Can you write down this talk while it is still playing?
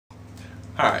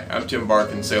Hi, I'm Tim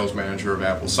Barkin, Sales Manager of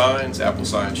Apple Signs,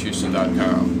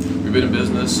 applesignshouston.com. We've been in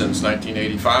business since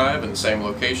 1985 in the same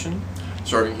location,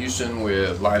 serving Houston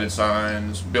with lighted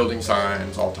signs, building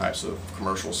signs, all types of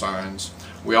commercial signs.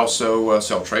 We also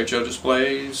sell trade show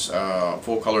displays,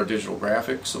 full-color digital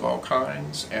graphics of all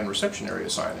kinds, and reception area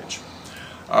signage.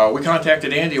 We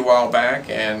contacted Andy a while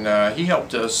back, and he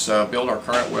helped us build our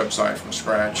current website from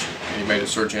scratch, and he made it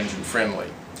search engine friendly.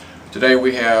 Today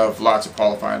we have lots of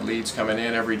qualified leads coming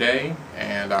in every day,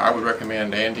 and I would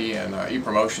recommend Andy and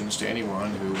ePromotions to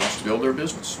anyone who wants to build their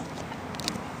business.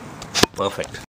 Perfect.